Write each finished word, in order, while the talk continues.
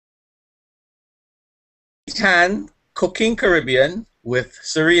can Cooking Caribbean with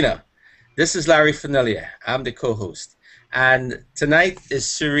Sarina. This is Larry Fenellier. I'm the co-host. And tonight is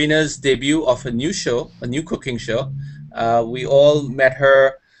Sarina's debut of a new show, a new cooking show. We all met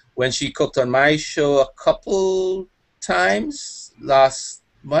her when she cooked on my show a couple times last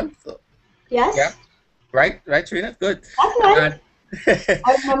month. Yes. Yeah. Right, Sarina? Good. That's right.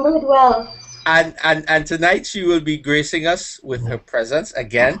 I remember it well. And tonight she will be gracing us with her presence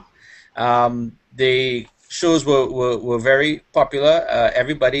again. The shows were very popular.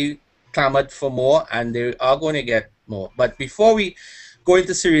 Everybody clamored for more, and they are going to get more. But before we go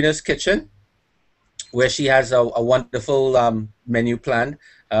into Sarina's kitchen, where she has a wonderful menu planned,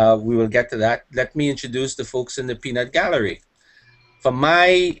 we will get to that. Let me introduce the folks in the Peanut Gallery. From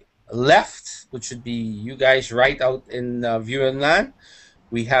my left, which should be you guys right out in viewing land,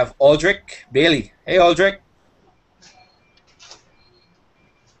 we have Aldrich Bailey. Hey, Aldrich.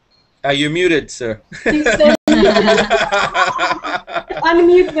 You're muted, sir.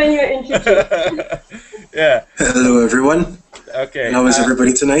 Unmute when you're introduced. Yeah. Hello, everyone. Okay. How is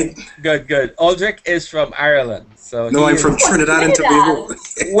everybody tonight? Good. Aldrich is from Ireland. So no, I'm from Trinidad and Tobago.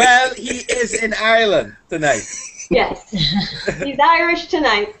 Well, he is in Ireland tonight. Yes. He's Irish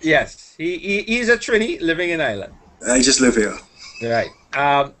tonight. Yes. He's a Trini living in Ireland. I just live here. Right.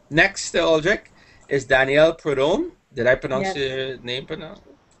 Next to Aldrich is Danielle Prudhomme. Did I pronounce your name properly?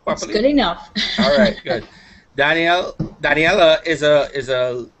 It's good enough. All right, good. Daniela is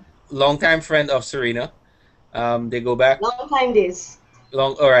a longtime friend of Sarina. They go back. Long time days.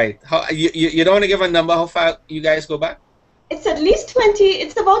 All right. How you don't want to give a number? How far you guys go back? It's at least 20.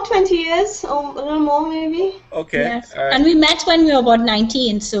 It's about 20 years, or a little more maybe. Okay. Yes. All right. And we met when we were about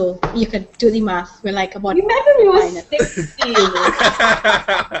 19, so you could do the math. We're like about. We met when we were 16.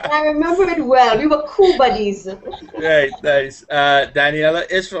 I remember it well. We were cool buddies. Right. Nice. Daniela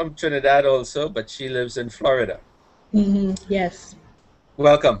is from Trinidad also, but she lives in Florida. Yes.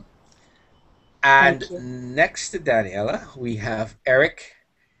 Welcome. And next to Daniela, we have Eric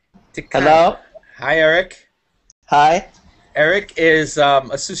Tikana. Hello. Hi, Eric. Hi. Eric is a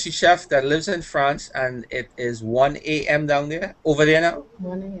sushi chef that lives in France, and it is 1 a.m. down there, over there now?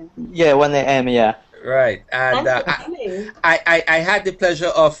 1 a.m. Yeah, 1 a.m., yeah. Right. And I had the pleasure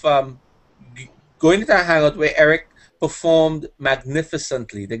of going to the hangout where Eric performed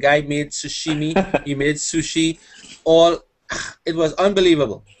magnificently. The guy made sashimi, he made sushi, it was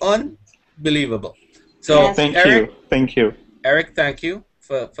unbelievable. Unbelievable. So, yes. Thank you. Eric, thank you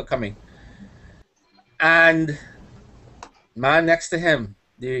for coming. And man next to him,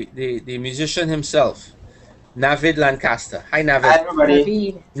 the musician himself, Navid Lancaster. Hi, Navid. Hi,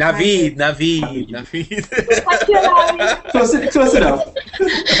 everybody. Navid. Close enough.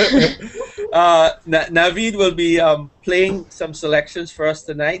 Navid will be playing some selections for us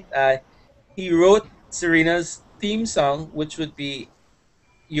tonight. He wrote Sarina's theme song, which would be,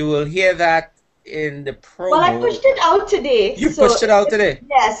 you will hear that in the promo. Well, I pushed it out today. You pushed it out today?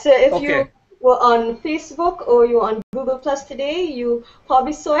 Yes. So if you were on Facebook or you're on Google Plus today, you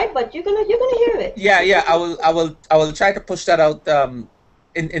probably saw it, but you're gonna hear it. Yeah. I will try to push that out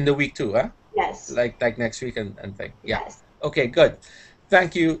in the week too, huh? Yes. Like next week and thing. Yeah. Yes. Okay, good.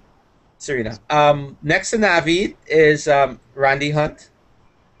 Thank you, Sarina. Next to Navid is Randy Hunt.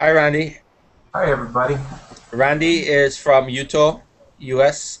 Hi, Randy. Hi, everybody. Randy is from Utah,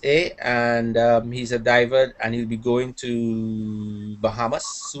 USA, and he's a diver, and he'll be going to Bahamas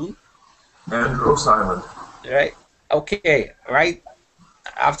soon. And Rose Island. Right. Okay. Right.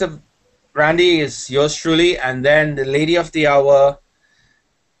 After Randy is yours truly, and then the lady of the hour,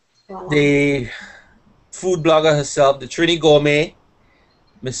 the food blogger herself, the TriniGourmet,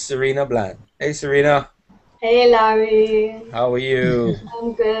 Miss Sarina Bland. Hey, Sarina. Hey, Larry. How are you?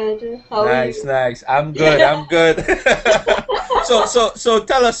 I'm good. How are you? Nice. I'm good. So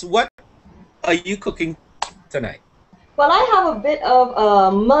tell us, what are you cooking tonight? Well, I have a bit of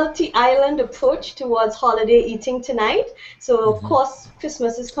a multi-island approach towards holiday eating tonight. So, of course,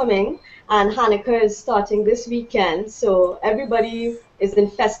 Christmas is coming and Hanukkah is starting this weekend. So everybody is in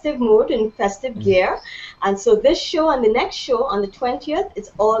festive mode, in festive gear. And so this show and the next show on the 20th,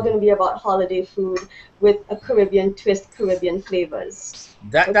 it's all going to be about holiday food with a Caribbean twist, Caribbean flavors.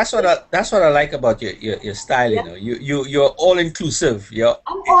 That's what I like about your style. You know, you're all inclusive.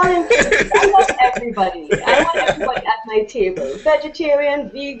 I'm all inclusive. I love everybody. I want everybody at my table. Vegetarian,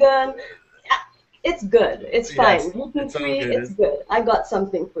 vegan. It's good. It's fine. Gluten-free. It's good. I got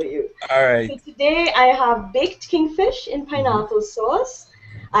something for you. All right. So today I have baked kingfish in pineapple sauce.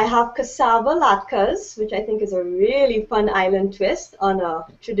 I have cassava latkes, which I think is a really fun island twist on a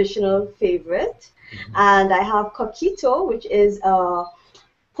traditional favorite. And I have coquito, which is a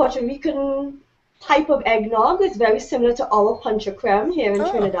Puerto Rican type of eggnog is very similar to our puncha creme here in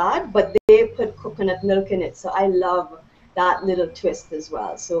Trinidad, but they put coconut milk in it. So I love that little twist as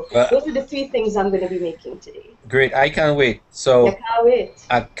well. So those are the three things I'm going to be making today. Great. I can't wait. So I can't wait.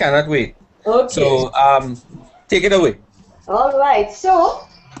 I cannot wait. Okay. So take it away. All right. So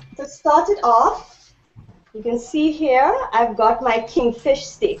to start it off, you can see here I've got my kingfish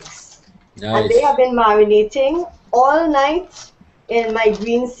steaks. Nice. And they have been marinating all night in my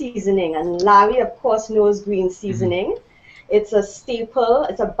green seasoning. And Larry, of course, knows green seasoning. It's a staple.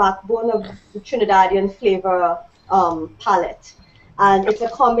 It's a backbone of the Trinidadian flavor palette. And it's a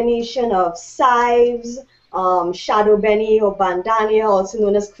combination of chives, shadow benny or bandania, also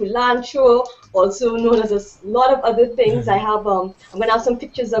known as culantro, also known as a lot of other things. I have, I'm going to have some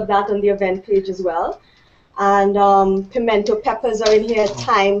pictures of that on the event page as well. And pimento peppers are in here,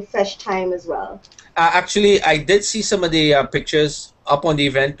 thyme, fresh thyme as well. Actually, I did see some of the pictures up on the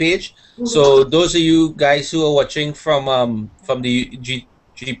event page. So those of you guys who are watching from the G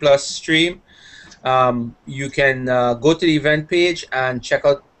Plus stream, you can go to the event page and check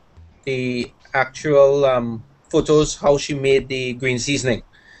out the actual photos how she made the green seasoning,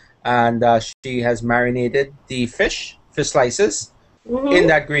 and she has marinated the fish slices in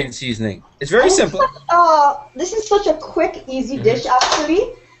that green seasoning. It's very simple. This is such a quick, easy dish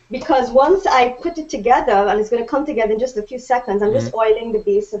actually, because once I put it together, and it's going to come together in just a few seconds, I'm just oiling the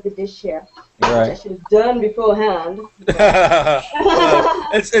base of the dish here. Right. I should have done beforehand.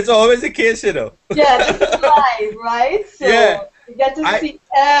 It's always the case, you know. Yeah, this is live, right? So you get to see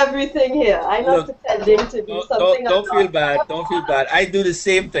everything here. I'm not pretending to be something. Don't feel bad. Don't feel bad. I do the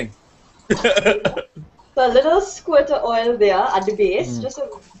same thing. So a little squirt of oil there at the base, just a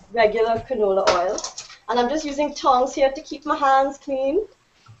regular canola oil. And I'm just using tongs here to keep my hands clean.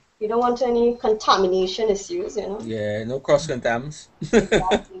 You don't want any contamination issues, you know. Yeah, no cross contaminants.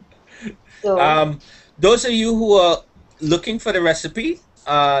 Exactly. So, those of you who are looking for the recipe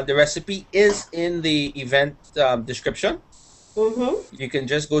is in the event description. You can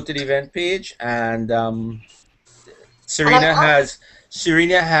just go to the event page, and Sarina has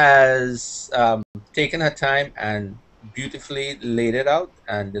taken her time and beautifully laid it out,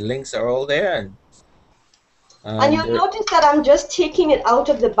 and the links are all there. And you'll notice that I'm just taking it out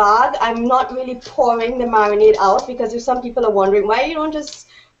of the bag. I'm not really pouring the marinade out, because if some people are wondering why you don't just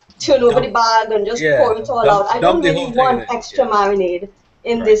turn over the bag and just pour it all out. I don't really want extra marinade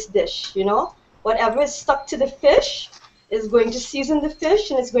in this dish, you know. Whatever is stuck to the fish is going to season the fish,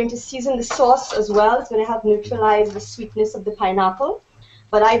 and it's going to season the sauce as well. It's going to help neutralize the sweetness of the pineapple.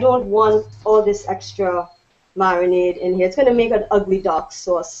 But I don't want all this extra marinade in here. It's going to make an ugly dark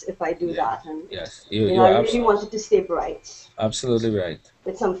sauce if I do that. And you know, I really want it to stay bright. Absolutely right.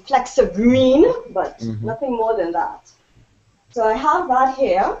 With some flecks of green, but nothing more than that. So I have that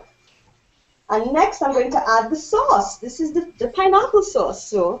here. And next I'm going to add the sauce. This is the pineapple sauce.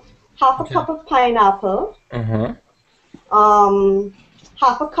 So half a cup of pineapple,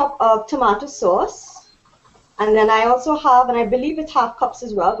 half a cup of tomato sauce, and then I also have, and I believe it's half cups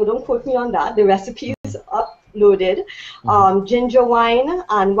as well, but don't quote me on that. The recipe is uploaded. Ginger wine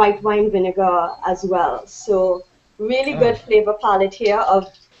and white wine vinegar as well. So really good flavor palette here of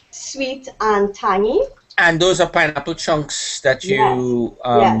sweet and tangy. And those are pineapple chunks that you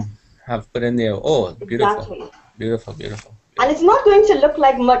have put in there. Oh, beautiful. Exactly. Beautiful, beautiful. And it's not going to look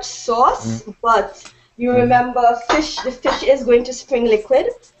like much sauce, but you remember the fish is going to spring liquid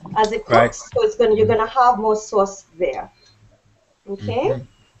as it cooks, so it's you're going to have more sauce there. Okay?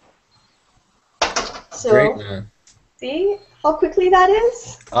 So, great, see how quickly that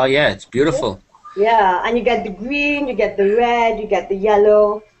is? Oh yeah, it's beautiful. Yeah, and you get the green, you get the red, you get the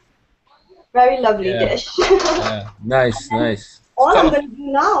yellow. Very lovely dish. Nice, nice. All I'm going to do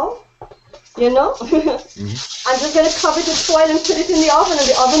now, you know, I'm just going to cover it with foil and put it in the oven, and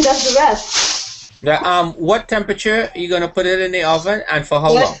the oven does the rest. Now, what temperature are you going to put it in the oven, and for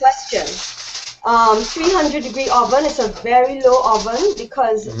how long? Good question. 300-degree oven. It's a very low oven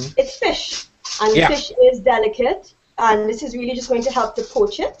because it's fish, and fish is delicate, and this is really just going to help to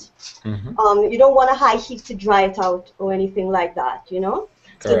poach it. You don't want a high heat to dry it out or anything like that, you know.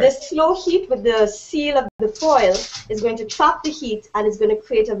 So this slow heat with the seal of the foil is going to trap the heat, and it's going to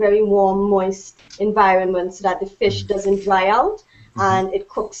create a very warm, moist environment so that the fish doesn't dry out and it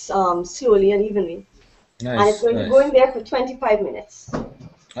cooks slowly and evenly. Nice, and it's going to go in there for 25 minutes.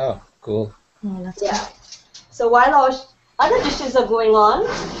 Oh, cool. So while our other dishes are going on,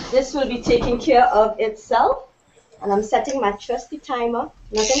 this will be taking care of itself. And I'm setting my trusty timer,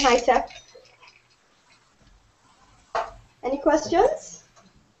 nothing high tech. Any questions?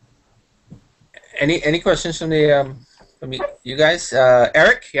 Any questions from the I mean, you guys,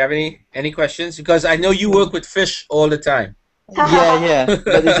 Eric, you have any questions? Because I know you work with fish all the time. Yeah.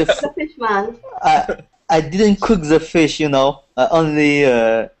 But it's The fish man. I didn't cook the fish, you know. Only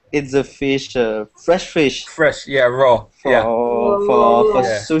eat the fish, fresh fish Fresh, yeah, raw, yeah. for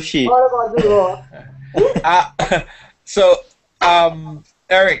Yeah. sushi. All about the raw. So,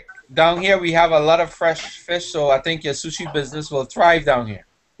 Eric, down here we have a lot of fresh fish, so I think your sushi business will thrive down here.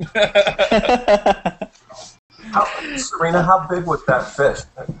 Sarina, how big was that fish?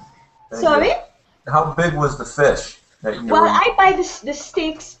 Sorry? How big was the fish that you Well, were I buy the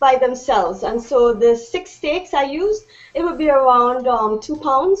steaks by themselves, and so the 6 steaks I use, it would be around 2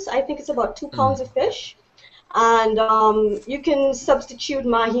 pounds. I think it's about 2 pounds of fish. And you can substitute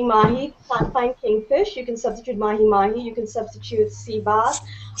mahi-mahi. Can't find kingfish. You can substitute mahi-mahi. You can substitute sea bass.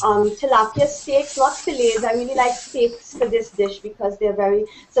 Tilapia steaks, not fillets. I really like steaks for this dish because they're very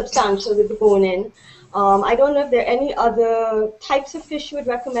substantial with the bone in. I don't know if there are any other types of fish you would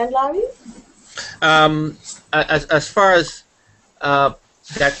recommend, Larry? As far as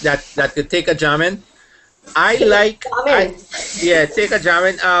that could take a jamin, I like take a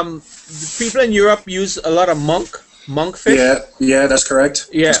jamin. People in Europe use a lot of monk fish. Yeah, that's correct.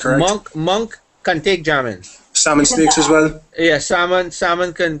 Yeah, that's correct. monk can take jamin. Salmon steaks as well. Yeah, salmon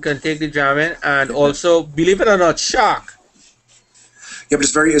can take the jamin, and also, believe it or not, shark. Yeah, but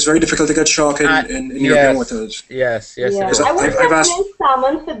it's very difficult to get shark in European waters. Yes. Yeah. It is. I wouldn't I've asked- recommend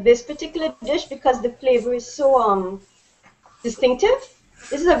salmon for this particular dish because the flavor is so distinctive.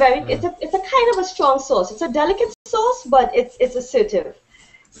 This is a very it's a kind of a strong sauce. It's a delicate sauce, but it's assertive.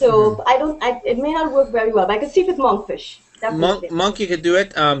 So it may not work very well. But I can see it with monkfish. Definitely. Monk, you could do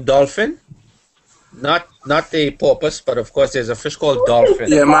it. Dolphin, not the porpoise, but of course there's a fish called dolphin.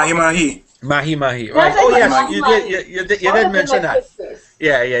 Yeah, mahi. Mahi. Right. Yes, Oh I yes, know mahi-mahi. you did All of them mention are that. Christmas.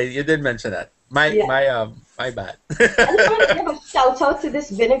 Yeah, you did mention that. My bad. I just want to give a shout out to this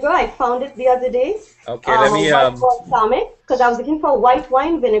vinegar. I found it the other day. Okay, let me balsamic, because I was looking for white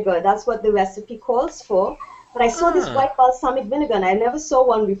wine vinegar. That's what the recipe calls for. But I saw this white balsamic vinegar, and I never saw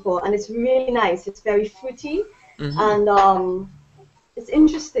one before, and it's really nice. It's very fruity, and it's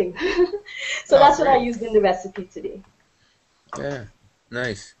interesting. So that's what I used in the recipe today. Yeah,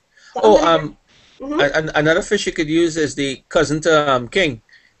 nice. So Another fish you could use is the cousin to king,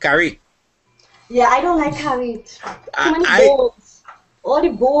 carry. Yeah, I don't like carrot. Too many bones. All the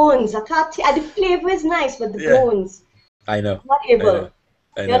bones. I can't. The flavor is nice, but the bones. I know. Not able.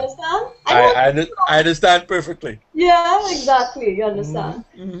 I know. You understand? I understand perfectly. Yeah, exactly. You understand?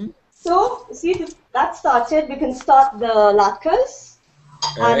 So, see, that started. We can start the latkes.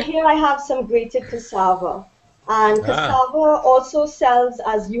 And here I have some grated cassava. And cassava also sells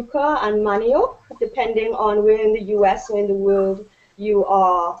as yuca and manioc, depending on where in the US or in the world you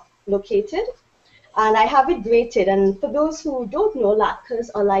are located. And I have it grated. And for those who don't know, latkes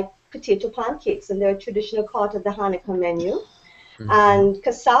are like potato pancakes, and they're a traditional part of the Hanukkah menu. And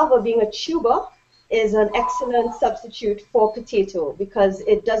cassava, being a tuber, is an excellent substitute for potato because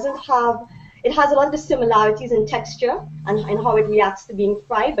it has a lot of the similarities in texture and how it reacts to being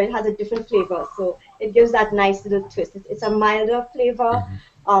fried, but it has a different flavor. So it gives that nice little twist. It's a milder flavor,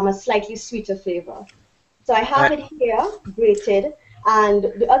 a slightly sweeter flavor. So I have it here grated. And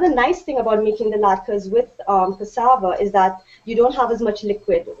the other nice thing about making the latkes with cassava is that you don't have as much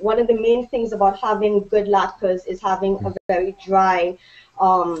liquid. One of the main things about having good latkes is having a very dry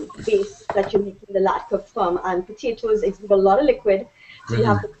base that you're making the latke from. And potatoes exude a lot of liquid, so you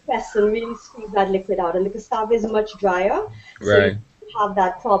have to press and really squeeze that liquid out. And the cassava is much drier, so you have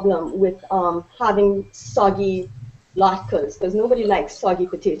that problem with having soggy latkes, because nobody likes soggy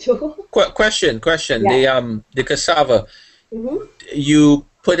potato. Question. The cassava. You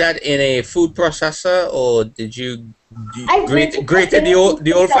put that in a food processor, or did you grate it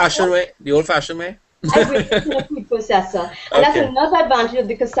the old-fashioned way? The old-fashioned way? I grate it in a food processor, and that's another advantage of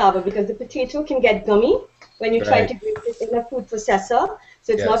the cassava because the potato can get gummy when you try to grate it in a food processor,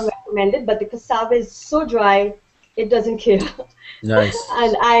 so it's not recommended. But the cassava is so dry, it doesn't care. Nice.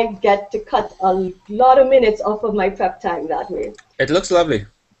 And I get to cut a lot of minutes off of my prep time that way. It looks lovely.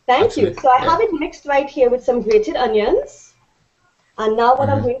 Thank you. So I have it mixed right here with some grated onions. And now what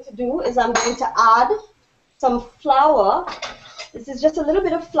I'm going to do is I'm going to add some flour. This is just a little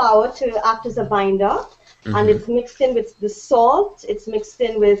bit of flour to act as a binder. And it's mixed in with the salt. It's mixed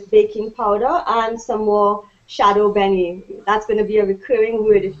in with baking powder and some more shadow benny. That's going to be a recurring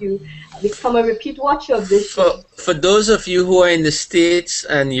word if you become a repeat watcher of this show. For those of you who are in the States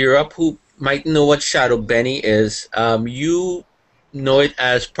and Europe who might know what shadow benny is, you know it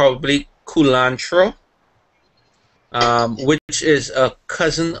as probably culantro. Which is a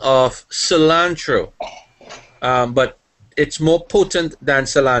cousin of cilantro, but it's more potent than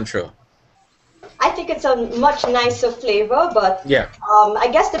cilantro. I think it's a much nicer flavor, but Yeah. I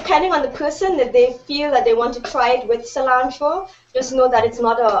guess depending on the person, if they feel that they want to try it with cilantro, just know that it's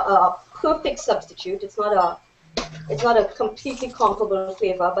not a perfect substitute. It's not a completely comparable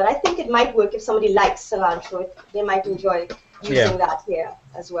flavor, but I think it might work if somebody likes cilantro. They might enjoy using that here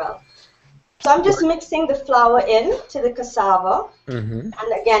as well. So I'm just mixing the flour in to the cassava. And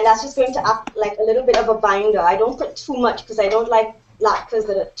again, that's just going to act like a little bit of a binder. I don't put too much because I don't like latkes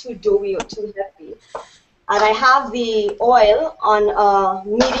that are too doughy or too heavy. And I have the oil on a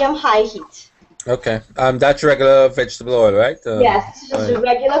medium-high heat. Okay. That's regular vegetable oil, right? Yes, it's just a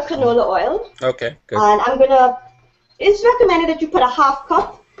regular canola oil. Okay, good. And I'm gonna. It's recommended that you put a half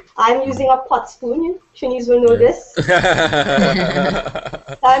cup. I'm using a pot spoon. Trinis will know this.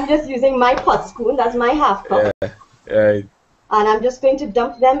 I'm just using my pot spoon. That's my half cup. Right. And I'm just going to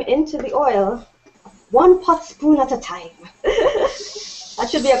dump them into the oil, 1 pot spoon at a time. That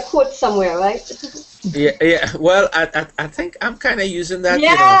should be a quote somewhere, right? Yeah. Well, I think I'm kind of using that.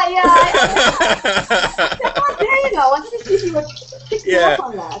 Yeah. I wanted to see if you would pick me up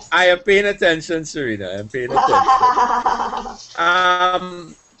on that. I am paying attention, Sarina. I'm paying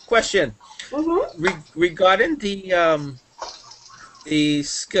attention. Question. Regarding the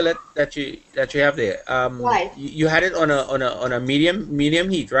skillet that you have there. Right. You had it on a medium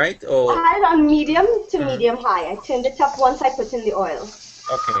heat, right? Or I had it on medium to medium high. I turned it up once I put in the oil.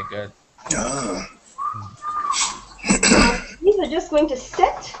 okay, good. These are just going to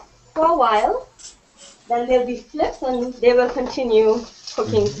sit for a while. Then they'll be flipped and they will continue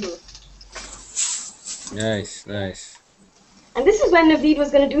cooking through. Nice. And this is when Navid was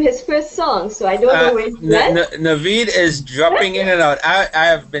going to do his first song, so I don't know where he went. Navid is dropping in and out. I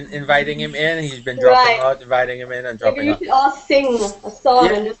have been inviting him in, he's been dropping out, inviting him in and dropping out. Maybe you should all sing a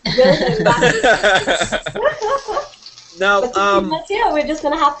song and just build him back. Now, we're just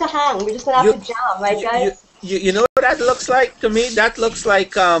going to have to hang. We're just going to have to jam, right, guys? You know what that looks like to me? That looks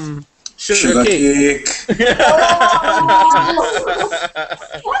like sugar cake.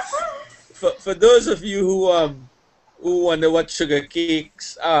 For those of you who wonder what sugar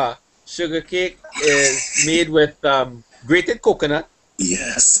cakes are, sugar cake is made with grated coconut.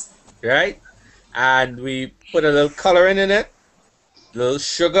 Yes. Right? And we put a little coloring in it, a little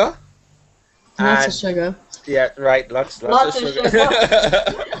sugar. Lots of sugar. Yeah, right. Lots of sugar.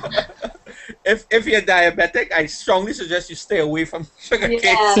 If you're diabetic, I strongly suggest you stay away from sugar cakes.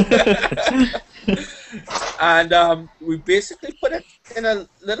 And we basically put it in a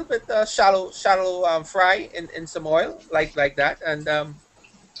little bit shallow fry in some oil like that, and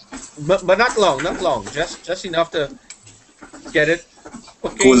but not long, just enough to get it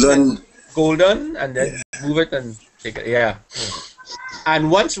golden, and then move it and take it. Yeah.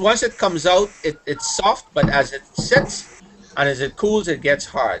 And once it comes out, it's soft, but as it sits and as it cools, it gets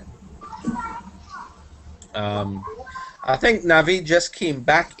hard. I think Navid just came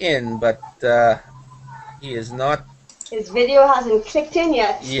back in, but he is not. His video hasn't clicked in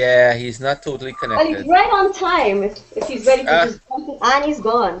yet. Yeah, he's not totally connected. Well, he's right on time if he's ready to just jump in, and he's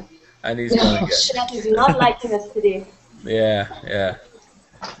gone. And he's gone again. He's not liking us today. Yeah.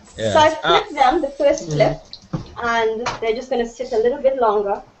 So I flipped them, the first flip, and they're just going to sit a little bit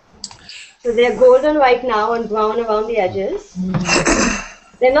longer. So they're golden right now and brown around the edges.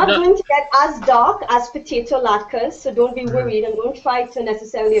 They're not going to get as dark as potato latkes, so don't be worried and don't try to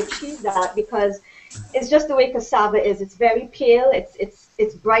necessarily achieve that, because it's just the way cassava is. It's very pale. It's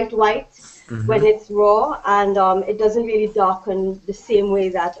bright white when it's raw, and it doesn't really darken the same way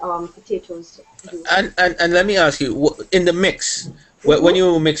that potatoes do. And let me ask you, in the mix, when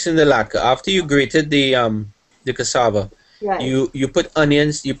you were mixing the latke, after you grated the cassava, right. you put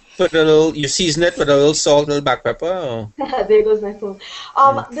onions, you season it with a little salt, a little black pepper. Or? There goes my phone.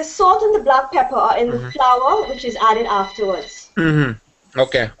 The salt and the black pepper are in the flour, which is added afterwards.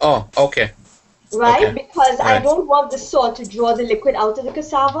 Okay. Oh, okay. Right, okay. Because I don't want the salt to draw the liquid out of the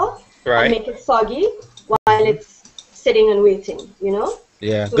cassava and make it soggy while it's sitting and waiting, you know?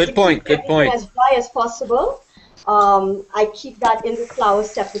 Yeah, so good point, good point. As dry as possible, I keep that in the flour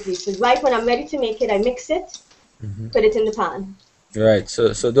separately. So right when I'm ready to make it, I mix it, put it in the pan. Right,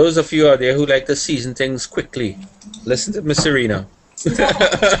 so those of you out there who like to season things quickly, listen to Miss Sarina.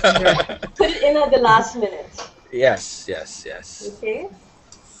 Put it in at the last minute. Yes. Okay.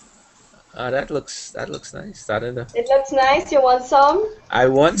 That looks nice. It looks nice. You want some? I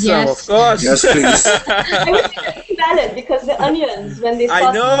want some, of course. Yes, please. I wish you could smell it, because the onions, when they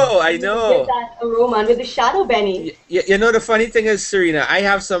I know. with that aroma and with the shadow benny. You know, the funny thing is, Sarina, I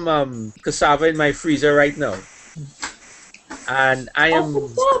have some cassava in my freezer right now, and I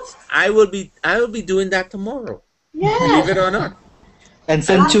will be doing that tomorrow. believe it Yes. or not. And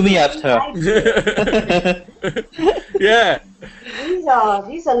send to me after. Yeah.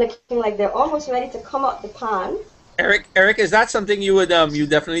 These are looking like they're almost ready to come out the pan. Eric, is that something you would you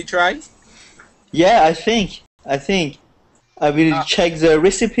definitely try? Yeah, I think. I will check the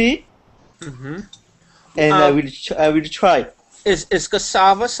recipe Mm-hmm. and I will try. Is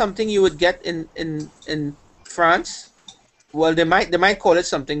cassava something you would get in France? Well, they might call it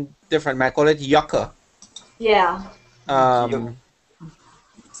something different. Might call it yucca. Yeah.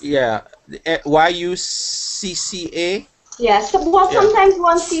 Yeah, YUCCA. Yeah. So, well, sometimes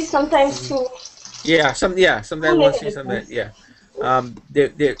one sees, sometimes two. Sometimes make one a sees something. difference. Yeah,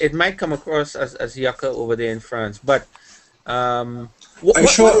 it might come across as yucca over there in France, but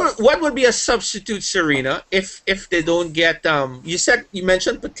what would be a substitute, Sarina, if they don't get you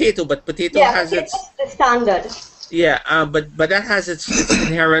mentioned potato, but potato has potatoes its the standard. but that has its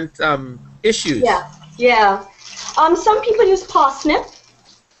inherent issues. Yeah. Some people use parsnip.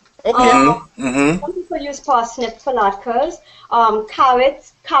 Okay. Some people use parsnip for latkes.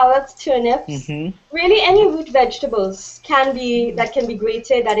 Carrots, turnips. Really, any root vegetables can be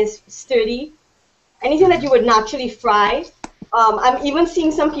grated. That is sturdy. Anything that you would naturally fry. I'm even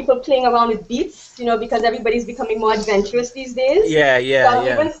seeing some people playing around with beets. Because everybody's becoming more adventurous these days. So I'm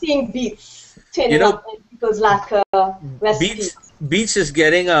even seeing beets turning up in people's latke recipes. Beets is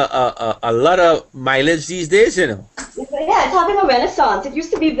getting a lot of mileage these days, Yeah, it's having a renaissance. It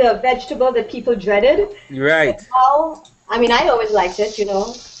used to be the vegetable that people dreaded. Right. But now, I always liked it,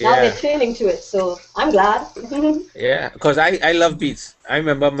 Now they're turning to it, so I'm glad. Yeah, because I love beets. I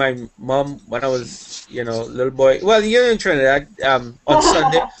remember my mom when I was, little boy. Well, you're in Trinidad. On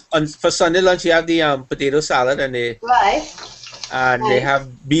Sunday, for Sunday lunch, you have the potato salad, and they have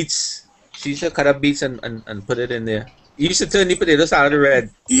beets. She used to cut up beets and put it in there. You used to turn the potato salad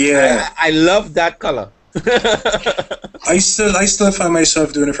red. Yeah. I love that color. I still find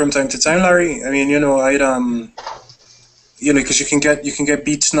myself doing it from time to time, Larry. I'd because you can get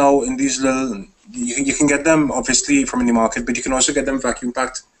beets now in these little. You can get them obviously from the market, but you can also get them vacuum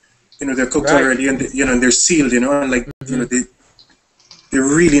packed. They're cooked already, and and they're sealed. And like they're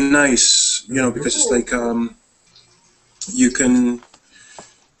really nice. Because it's like you can.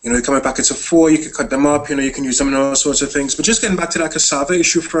 They come in packets of 4, you can cut them up, you can use them in all sorts of things. But just getting back to that cassava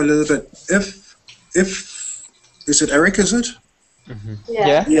issue for a little bit, if is it Eric, is it?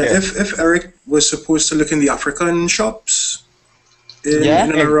 Yeah. If Eric was supposed to look in the African shops in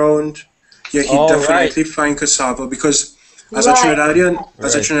and around, he'd definitely find cassava, because as a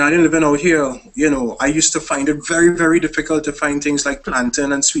Trinidadian living out here, I used to find it very, very difficult to find things like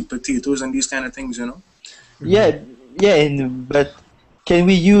plantain and sweet potatoes and these kind of things, But can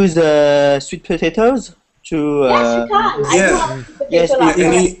we use sweet potatoes to? Yes, you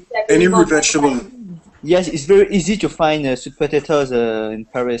can. Any root vegetable. Yes, it's very easy to find sweet potatoes in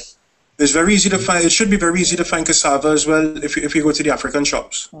Paris. It's very easy to find. It should be very easy to find cassava as well if you go to the African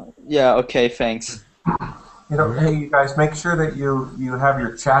shops. Yeah. Okay. Thanks. Hey, you guys, make sure that you have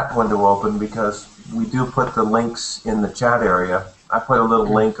your chat window open, because we do put the links in the chat area. I put a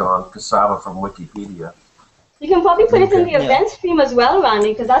little link on cassava from Wikipedia. You can probably put it in the event stream as well,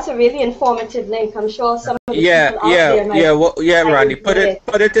 Randy, because that's a really informative link. I'm sure some of the people out there might Randy, put it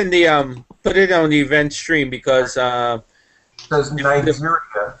in the put it on the event stream, because because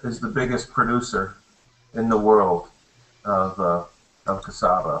Nigeria is the biggest producer in the world of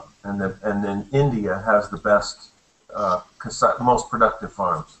cassava, and then India has the best most productive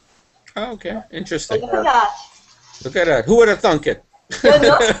farms. Oh, okay, interesting. Look at that. Look at that. Who would have thunk it?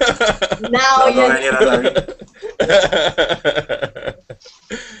 Now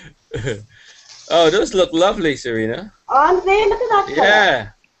Oh, those look lovely, Sarina. Aren't they? Look at that color. Yeah.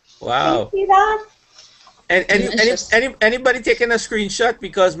 Wow. Can you see that? And anybody taking a screenshot,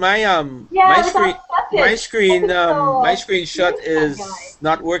 because my screenshot is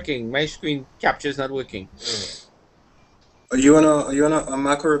not working. My screen capture is not working. Are you on a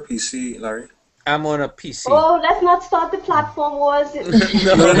Mac or a PC, Larry? I'm on a PC. Oh, let's not start the platform wars.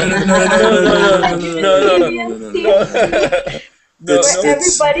 No.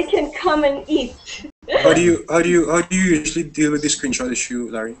 Everybody can come and eat. How do you usually deal with the screenshot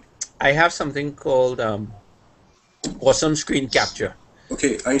issue, Larry? I have something called awesome screen capture.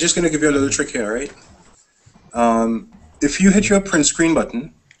 Okay, I'm just gonna give you a little trick here, right? If you hit your print screen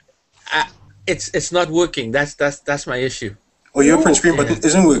button, it's not working. That's my issue. Oh, your print screen button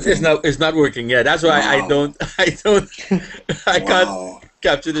isn't working. It's not working. Yeah, that's why I can't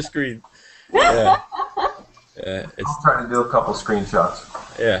capture the screen. Yeah. I'll try to do a couple screenshots.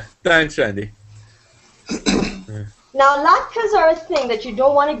 Yeah. Thanks, Randy. Now, latkes are a thing that you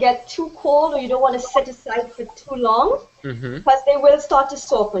don't want to get too cold or you don't want to set aside for too long because they will start to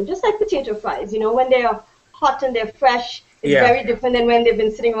soften, just like potato fries. You know, when they're hot and they're fresh, it's Yeah. very different than when they've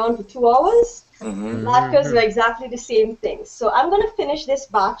been sitting around for 2 hours. Latkes are exactly the same thing. So I'm going to finish this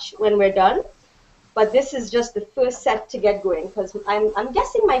batch when we're done. But this is just the first set to get going because I'm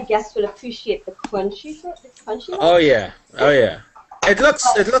guessing my guests will appreciate the crunchy. Oh yeah, oh yeah. It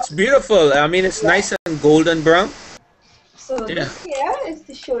looks beautiful. I mean, it's nice and golden brown. So this here is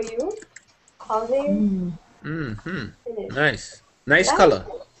to show you how they finish. Nice color.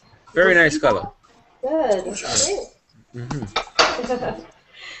 Very nice color. Good. Great.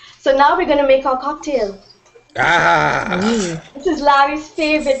 So now we're gonna make our cocktail. This is Larry's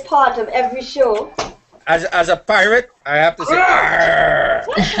favorite part of every show. As a pirate, I have to say.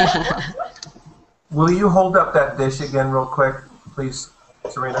 Will you hold up that dish again real quick, please,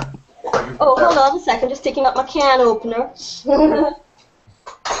 Sarina? Oh, hold on a second. Just taking up my can opener.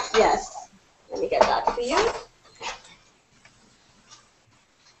 Yes. Let me get that for you.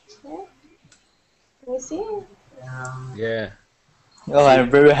 Okay. Let me see. Yeah. Oh, I'm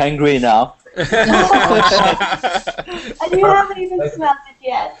very hungry now. And you haven't even smelled it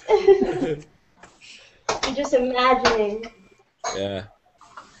yet. You're just imagining. Yeah.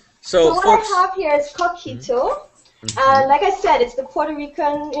 So what folks, I have here is coquito. And like I said, it's the Puerto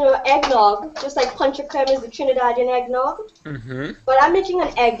Rican, eggnog, just like Pancha Creme is the Trinidadian eggnog. But I'm making an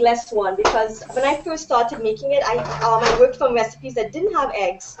eggless one because when I first started making it, I worked from recipes that didn't have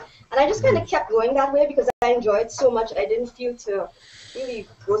eggs. And I just kind of kept going that way because I enjoyed it so much. I didn't feel to really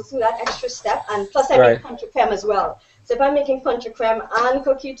go through that extra step. And plus I make Pancha Creme as well. So if I'm making Pancha Creme and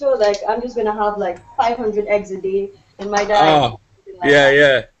coquito, like I'm just going to have like 500 eggs a day in my diet. Oh,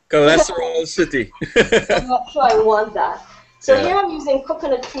 yeah. Cholesterol city. I'm not sure I want that. So here I'm using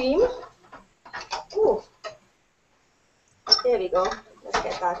coconut cream. Ooh. There we go. Let's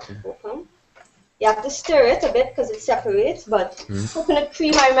get that open. You have to stir it a bit because it separates, but coconut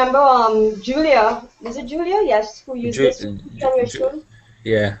cream, I remember Julia, is it Julia? Yes, who used this on your show?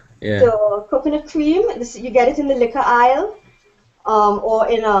 Yeah. So coconut cream, you get it in the liquor aisle or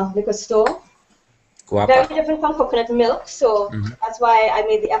in a liquor store. Very different from coconut milk, so that's why I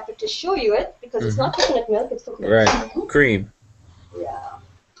made the effort to show you it, because it's not coconut milk, it's coconut cream. Yeah.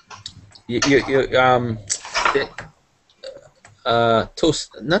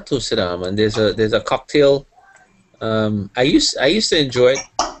 Not toasted almond. There's a cocktail. I used to enjoy it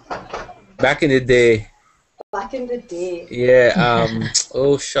back in the day. Back in the day. Yeah.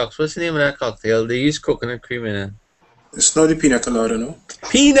 Oh shucks, what's the name of that cocktail? They use coconut cream in it. It's not the pina colada, no?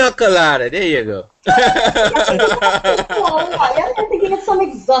 Pina colada. There you go. I'm thinking it's some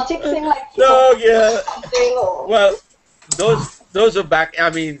exotic thing like. No, yeah. Well, those are back. I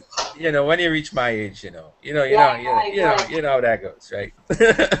mean, when you reach my age, you know how that goes, right?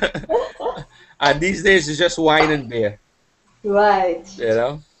 And these days it's just wine and beer. Right.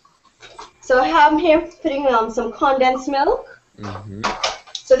 So I'm here putting some condensed milk.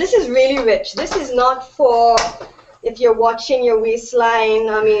 So this is really rich. This is not for if you're watching your waistline.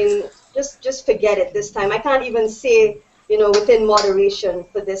 I mean, just forget it this time. I can't even say, within moderation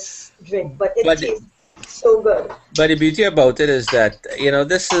for this drink, but it tastes so good. But the beauty about it is that,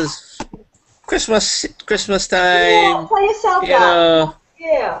 this is Christmas time. Yeah, tell yourself that.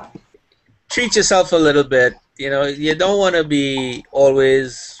 Yeah. Treat yourself a little bit. You don't want to be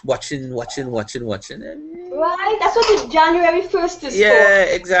always watching. Right, that's what the January 1st is for. Yeah,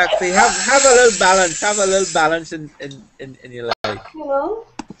 exactly. Have a little balance. Have a little balance in your life. Yeah.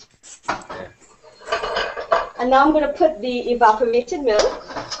 And now I'm going to put the evaporated milk.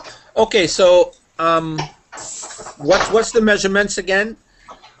 Okay, so what's the measurements again?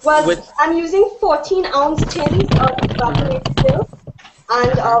 Well, I'm using 14-ounce tins of evaporated milk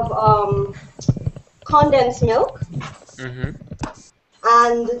and of condensed milk.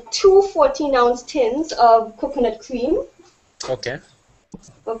 And 2 14-ounce tins of coconut cream. Okay.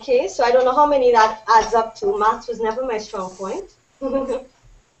 Okay, so I don't know how many that adds up to. Maths was never my strong point. Well,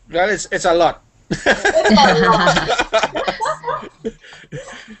 it's a lot.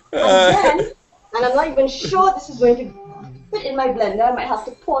 And I'm not even sure this is going to fit in my blender. I might have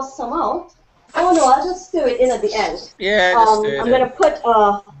to pour some out. Oh no, I'll just stir it in at the end. Yeah, I'm going to put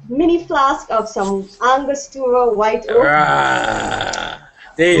a mini flask of some Angostura white oak.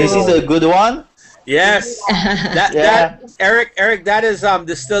 This is a good one. Yes. that Eric, that is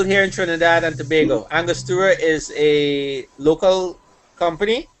distilled here in Trinidad and Tobago. Angostura is a local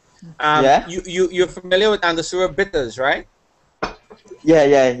company. You're familiar with Angostura bitters, right?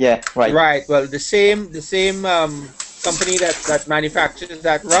 Yeah. Right. Right. Well, the same company that manufactures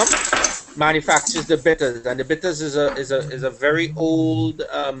that rum manufactures the bitters, and the bitters is a very old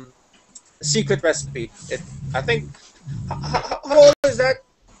secret recipe. I think how old is that,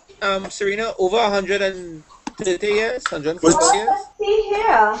 Sarina? Over 130 years, 140 years. Let's see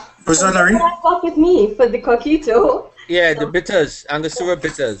here. What's that, So Larry? what I've got with me for the coquito. Yeah, the bitters, Angostura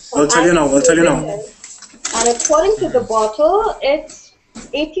bitters. I'll tell you now. I'll tell you now. And according to the bottle, it's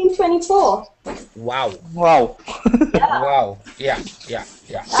 1824. Wow. Wow. Yeah. Wow. Yeah.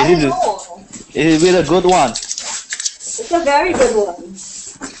 That is all. It is really a good one. It's a very good one.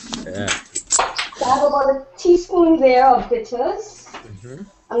 Yeah. So I have about a teaspoon there of bitters.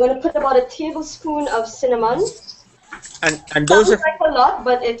 I'm going to put about a tablespoon of cinnamon. And those Sounds are like a lot,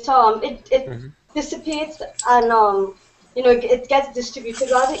 but it dissipates and you know, it gets distributed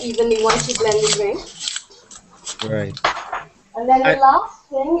rather evenly once you blend the drink. right. And then the last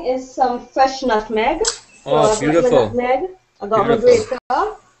thing is some fresh nutmeg. Oh, So beautiful. Nutmeg. I got my Beautiful.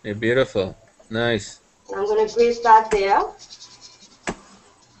 grater. Yeah, beautiful. Nice. I'm going to grate that there.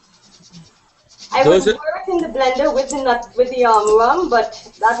 I Those would are- pour it in the blender with the rum, but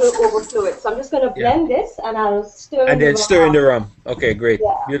that will overflow it. So I'm just going to blend this and I'll stir And the then rum stir in the up. rum. Okay, great.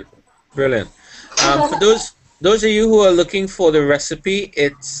 Yeah. Brilliant. For those of you who are looking for the recipe,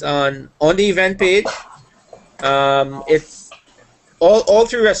 it's on the event page. It's all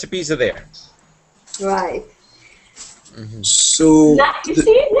three recipes are there. Right. So Now, you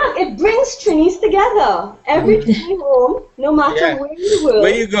see, look, it brings Trinis together. Every Trini home, no matter Yeah. where you go.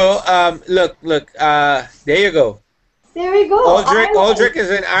 Where you go? Look. There you go. There we go. Aldrich is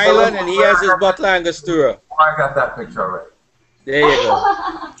in Ireland, and he has his bottle of Angostura. I got that picture already. There you go.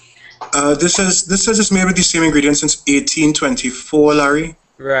 this is just made with the same ingredients since 1824, Larry.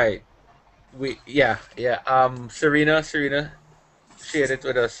 Right. Yeah. Sarina shared it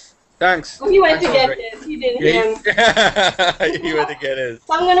with us. Thanks. He went to Thanks, get Aldrich. it. He didn't hear him. He went to get his.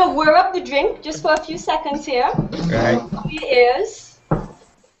 So I'm going to whir up the drink just for a few seconds here. Right. Cover your ears.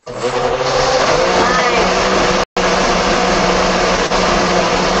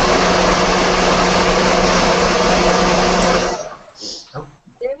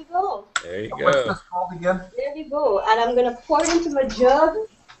 There we go. There you What's go. this called again? There we go. And I'm going to pour it into my jug.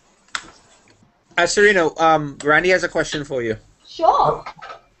 Sarina, Randy has a question for you. Sure.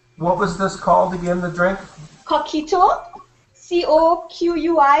 What was this called again, the drink? Coquito.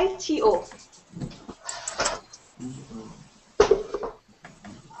 Coquito.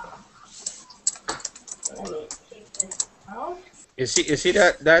 You see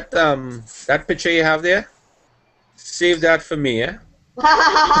that picture you have there? Save that for me, yeah?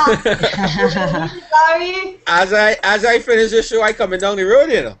 Sorry. As I finish the show, I coming down the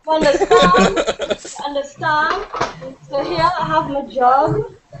road, you know. Understand? So here I have my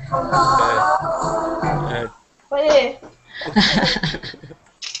jug. Wait. I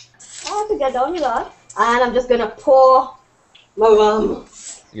have to get down with that. And I'm just gonna pour my rum.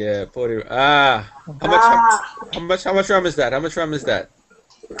 Yeah, pour it. How much rum is that? How much rum is that?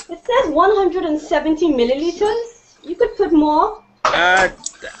 It says 170 milliliters. You could put more. Yeah,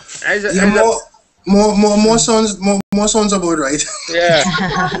 more sounds about right. Yeah.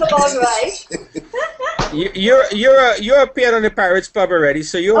 Sounds about right. You're appeared on the Pirates Pub already,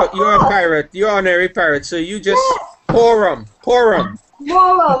 so you're a pirate. You're an honorary pirate, so you just pour rum. More rum. So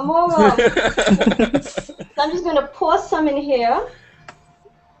I'm just gonna pour some in here.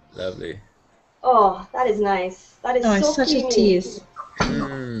 Lovely. Oh, that is nice. That is Oh, so it's such creamy. a tease.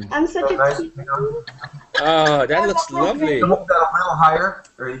 I'm such a Nice. tease. Oh, that looks lovely. You hold that a little higher.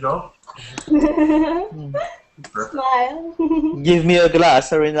 There you go. Smile. Give me a glass,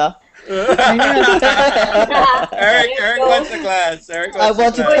 Sarina. Eric wants the glass. Eric I wants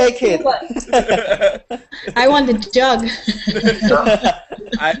want the to glass. take it. I want the jug.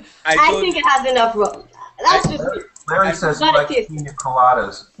 I I told think it has enough rum. That's just me. Larry says he Gotta likes taste. pina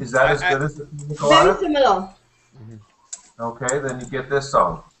coladas. Is that as good as the pina Very colada? similar. Okay, then you get this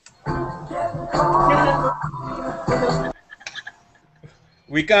song.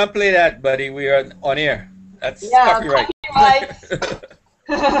 We can't play that, buddy. We are on air. That's Yeah, copyright.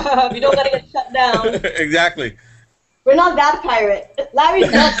 We don't gotta get shut down. Exactly. We're not that pirate.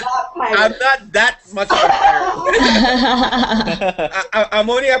 Larry's not that I'm pirate. not that much of a pirate. I'm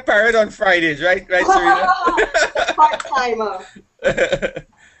only a pirate on Fridays, right, Serena? Part timer.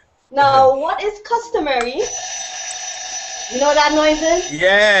 Now, what is customary? You know what that noise is?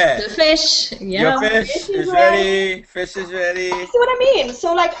 Yeah. The fish. Your Yeah. fish is ready. Fish is ready. See what I mean?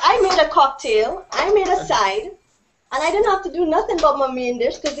 So, like, I made a cocktail, I made a side, and I didn't have to do nothing but my main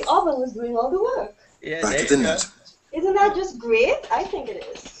dish because the oven was doing all the work. Yeah, Back there to you the go. net. Isn't that just great? I think it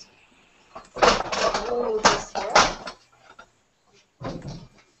is. Move this here.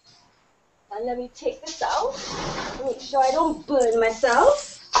 And let me take this out. Make sure I don't burn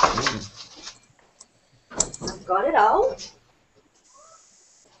myself. I've got it out.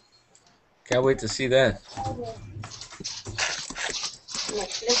 Can't wait to see that.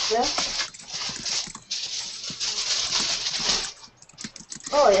 Next,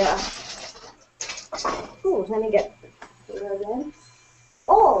 oh yeah. Ooh, let me get it again.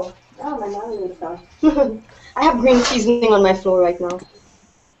 Oh, my mango is done. I have green seasoning on my floor right now.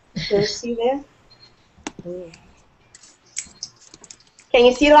 So you see there? Can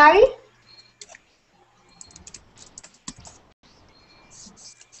you see, Larry?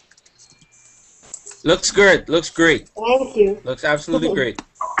 Looks good. Looks great. Thank you. Looks absolutely great.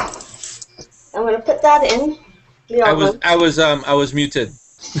 I'm gonna put that in the oven. I was muted.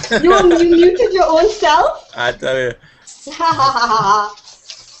 You muted your own self? I tell you.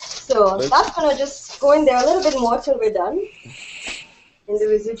 So that's gonna just go in there a little bit more till we're done. In the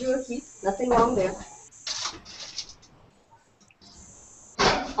residual heat, nothing wrong there.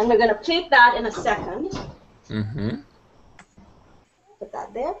 And we're gonna plate that in a second. Put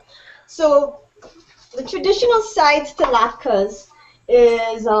that there. So the traditional sides to latkes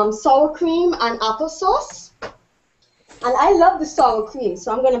is sour cream and applesauce. And I love the sour cream,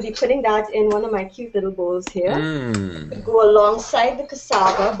 so I'm going to be putting that in one of my cute little bowls here to go alongside the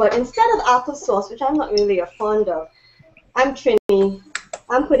cassava. But instead of applesauce, which I'm not really a fond of, I'm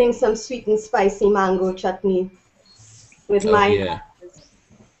putting some sweet and spicy mango chutney with my,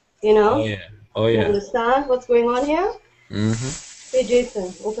 you know? Oh yeah. Oh yeah. You understand what's going on here? Hey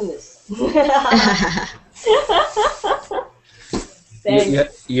Jason, open this.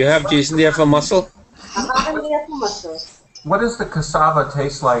 You have Jason there for muscle? I'm having there for muscle. What does the cassava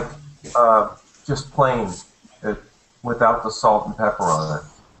taste like, just plain, without the salt and pepper on it?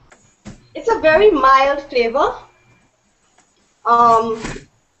 It's a very mild flavor,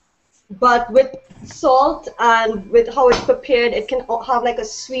 but with salt and with how it's prepared, it can have like a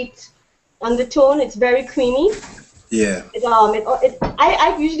sweet undertone. It's very creamy. Yeah.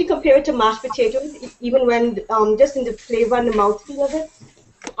 I usually compare it to mashed potatoes, even when just in the flavor and the mouthfeel of it,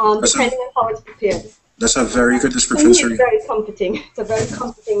 depending on how it's prepared. That's a very good description, It's Sarina. very comforting. It's a very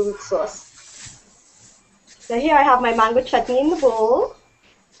comforting root sauce. So here I have my mango chutney in the bowl.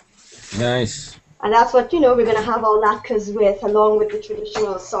 Nice. And that's what, we're going to have our latkes with, along with the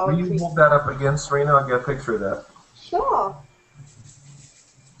traditional sour cream. Will you hold that up again, Sarina? I'll get a picture of that. Sure.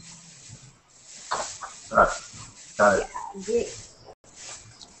 Got it. Yeah, great.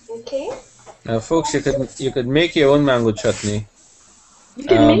 Okay. Now, folks, you could make your own mango chutney. You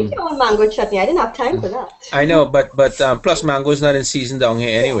can make your own mango chutney. I didn't have time for that. I know, but plus mango is not in season down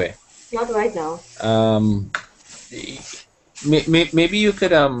here anyway. Not right now. Maybe you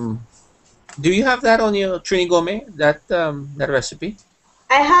could do you have that on your TriniGourmet, that recipe?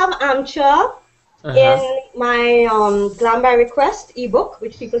 I have amcha in my Glam by Request ebook,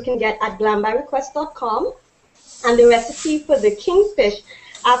 which people can get at glambyrequest.com. And the recipe for the kingfish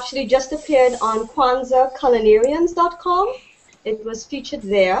actually just appeared on KwanzaaCulinarians.com. It was featured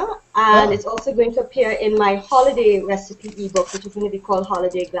there, and it's also going to appear in my holiday recipe ebook, which is going to be called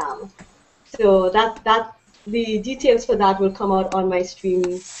Holiday Glam. So the details for that will come out on my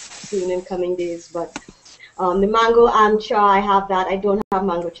stream soon in coming days. But the mango amcha, I have that. I don't have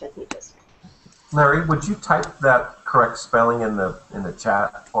mango chutney just now. Larry, would you type that correct spelling in the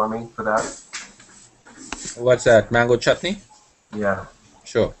chat for me for that? What's that? Mango chutney? Yeah.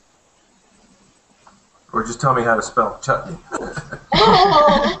 Sure. Or just tell me how to spell chutney.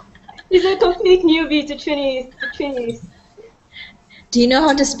 Oh, he's a complete newbie to Trini's. Do you know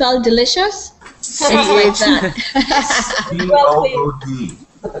how to spell delicious? C-H-U-T-N-Y. C-O-O-D.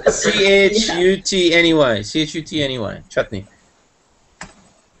 C-H-U-T-N-Y. Chutney.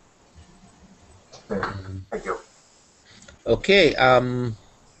 Okay. Thank you. Okay.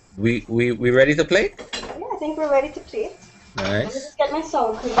 We ready to play? Yeah, I think we're ready to plate. Let me Nice. just get my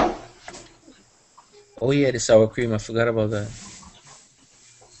sour cream. Oh yeah, the sour cream. I forgot about that.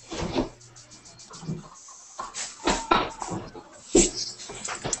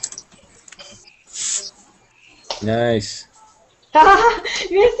 Nice.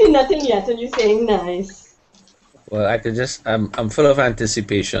 You ain't seen nothing yet, and you're saying nice. Well, I could just. I'm full of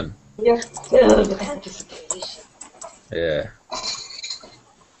anticipation. You're filled with anticipation. Yeah.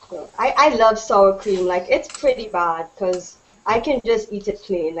 I love sour cream. Like, it's pretty bad because I can just eat it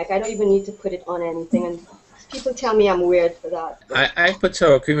plain. Like, I don't even need to put it on anything. And people tell me I'm weird for that. I put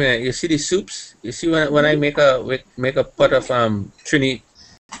sour cream in it. You see the soups? You see when I make a pot of Trini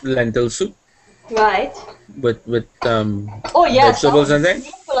lentil soup Right. with Oh, yes. vegetables and then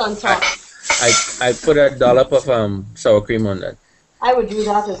Beautiful on top. I put a dollop of sour cream on that. I would do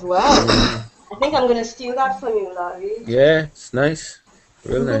that as well. I think I'm gonna steal that from you, Larry. Yeah, it's nice.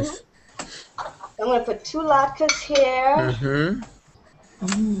 Real nice. I'm gonna put 2 latkes here.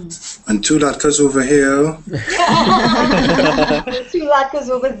 And 2 latkes over here. 2 latkes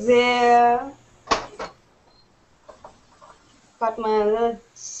over there. Got my little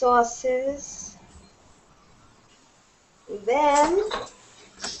sauces. Then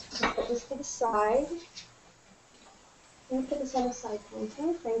put this to the side. Let me put this on the side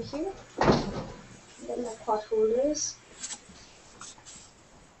counter. Thank you. Get my pot holders.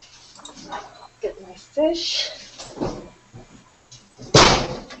 Get my fish. Don't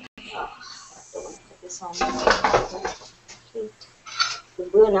want to put this on the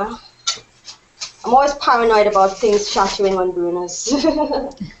burner. I'm always paranoid about things shattering on burners.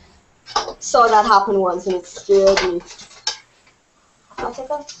 Saw that happen once and it scared me. I'll take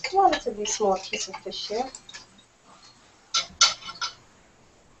a relatively small piece of fish here.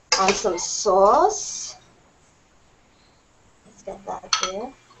 And some sauce. Let's get that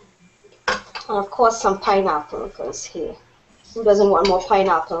there. And of course some pineapple, because hey, who doesn't want more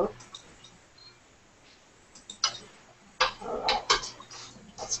pineapple? Alright,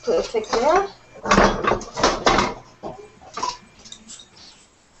 that's perfect there.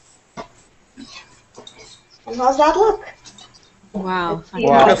 And how's that look? Wow.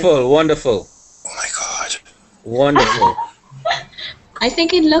 Wonderful, wonderful. Oh my God. Wonderful. I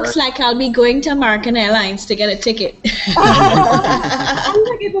think it looks like I'll be going to American Airlines to get a ticket. And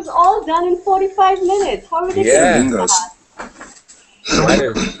look, it was all done in 45 minutes. How ridiculous Yeah. is that?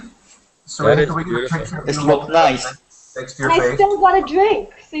 Serena, is can we get a beautiful. picture of It you looks nice. next to your And I face? still got a drink.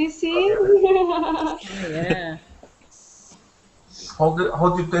 So you see? Yeah. Hold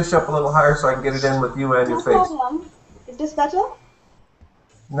your dish up a little higher so I can get it in with you and No your face. problem. Is this better?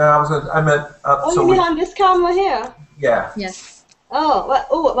 No, I meant up. Oh, So you mean on this camera here? yeah. Yes. Oh,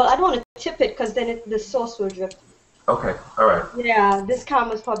 well, I don't want to tip it because then the sauce will drip. Okay. All right. Yeah, this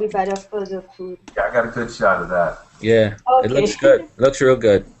camera's probably better for the food. Yeah, I got a good shot of that. Yeah, Okay. it looks good. It looks real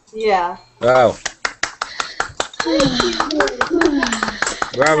good. Yeah. Wow.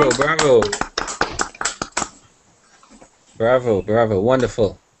 Bravo, bravo. Bravo, bravo.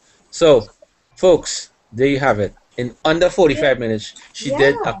 Wonderful. So, folks, there you have it. In under 45 minutes, she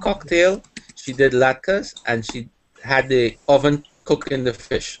did a Yeah. cocktail, she did latkes, and she had the oven cooking the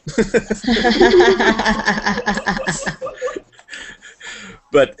fish.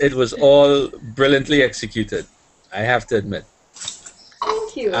 But it was all brilliantly executed, I have to admit.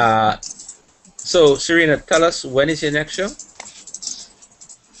 Thank you. So, Sarina, tell us, when is your next show?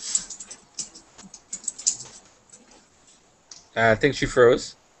 I think she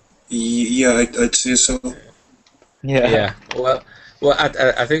froze. Yeah, I'd say so. Yeah. Yeah. Well,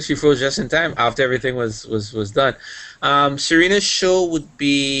 I think she froze just in time after everything was done. Sarina's show would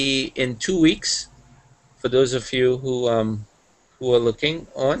be in 2 weeks. For those of you who are looking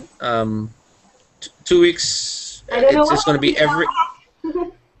on, 2 weeks. I don't know It's going to be every.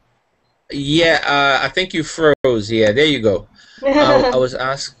 Yeah, I think you froze. Yeah, there you go. I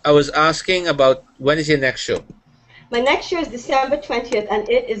was asking about when is your next show? My next show is December 20th, and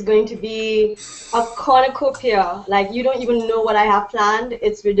it is going to be a cornucopia. Like, you don't even know what I have planned.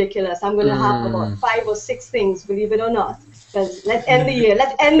 It's ridiculous. I'm going to have about 5 or 6 things, believe it or not. Because let's end the year.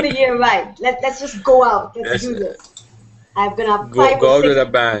 Let's end the year right. Let's just go out. Let's do this. I'm going to have 5 Go or out 6. with a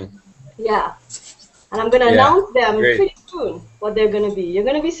bang. Yeah. And I'm going to Yeah, announce them great. pretty soon, what they're going to be. You're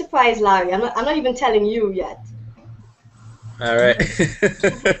going to be surprised, Larry. I'm not even telling you yet. All right.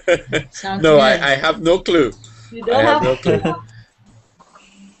 Sounds No, good. I have no clue. You I don't have have no clue.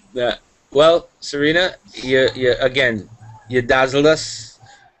 Yeah. Well, Sarina, you again, you dazzled us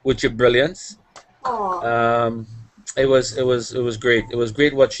with your brilliance. Aw. It was great. It was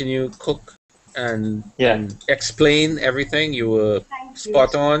great watching you cook and Yeah. and explain everything. You were Thank you.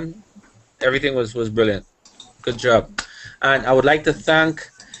 spot on. Everything was brilliant. Good job. And I would like to thank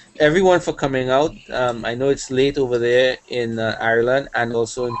everyone for coming out. I know it's late over there in Ireland and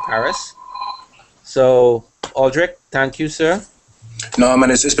also in Paris. So, Aldrich, thank you, sir. No,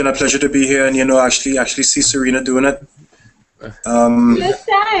 man, it's been a pleasure to be here and, actually see Sarina doing it. First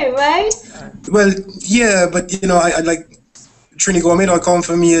time, right? Well, yeah, but, I like TriniGourmet.com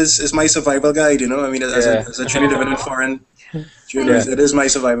for me is my survival guide, I mean, as Yeah. a Trini living in foreign, Yeah. it is my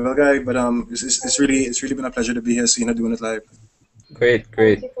survival guide, but it's really been a pleasure to be here seeing her doing it live. Great.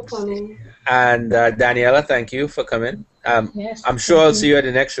 Thank you for coming. And Daniela, thank you for coming. Yes, I'm sure I'll see you at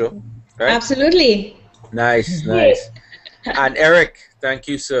the next show. Right? Absolutely. Nice. And Eric, thank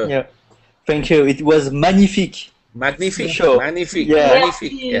you, sir. Yeah. Thank you. It was magnifique. Magnifique. Sure. Magnifique. Yeah.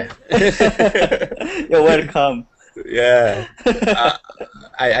 Magnifique. Yeah. You're welcome. Yeah.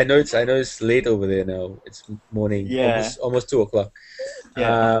 I know it's late over there now. It's morning, Yeah. almost 2 o'clock.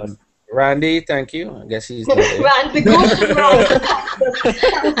 Yeah. Randy, thank you. I guess he's not there. Ran the ghost of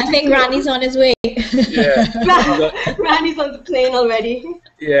Ran. I think Randy's on his way. Yeah. Randy's on the plane already.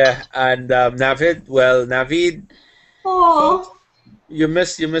 Yeah, and Navid. Well, Navid, Oh, you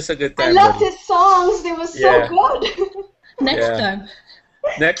miss a good I time. loved buddy. his songs. They were so Yeah. good. Next Yeah. time.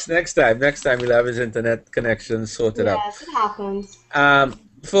 Next time he'll have his internet connection sorted out. Yes, it happens.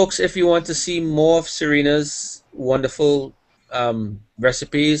 Folks, if you want to see more of Sarina's wonderful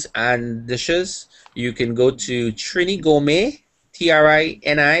recipes and dishes, you can go to TriniGourmet,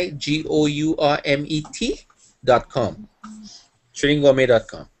 TriniGourmet.com.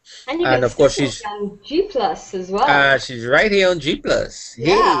 TriniGourmet.com. And you And can of course, see she's on G Plus as well. she's right here on G Plus.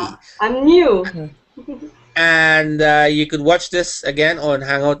 Yeah, I'm new. And you could watch this again on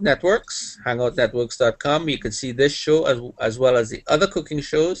Hangout Networks, hangoutnetworks.com. You can see this show as well as the other cooking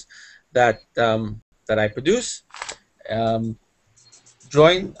shows that that I produce.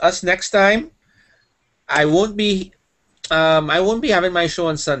 Join us next time. I won't be having my show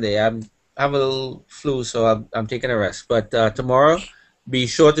on Sunday. I have a little flu, so I'm taking a rest. But tomorrow, be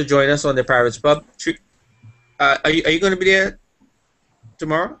sure to join us on the Pirates Pub. Are you going to be there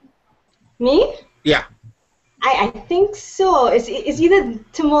tomorrow? Me? Yeah. I think so. It's either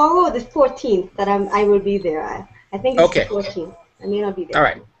tomorrow or the 14th that I will be there. I think it's Okay. the 14th. I may not be there. All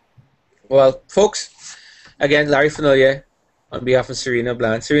right. Well, folks, again, Larry Fenolier on behalf of Sarina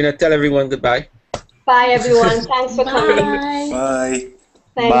Bland. Sarina, tell everyone goodbye. Bye, everyone. Thanks for coming. Bye. Bye.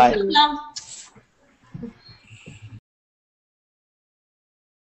 Thank Bye. you. Love.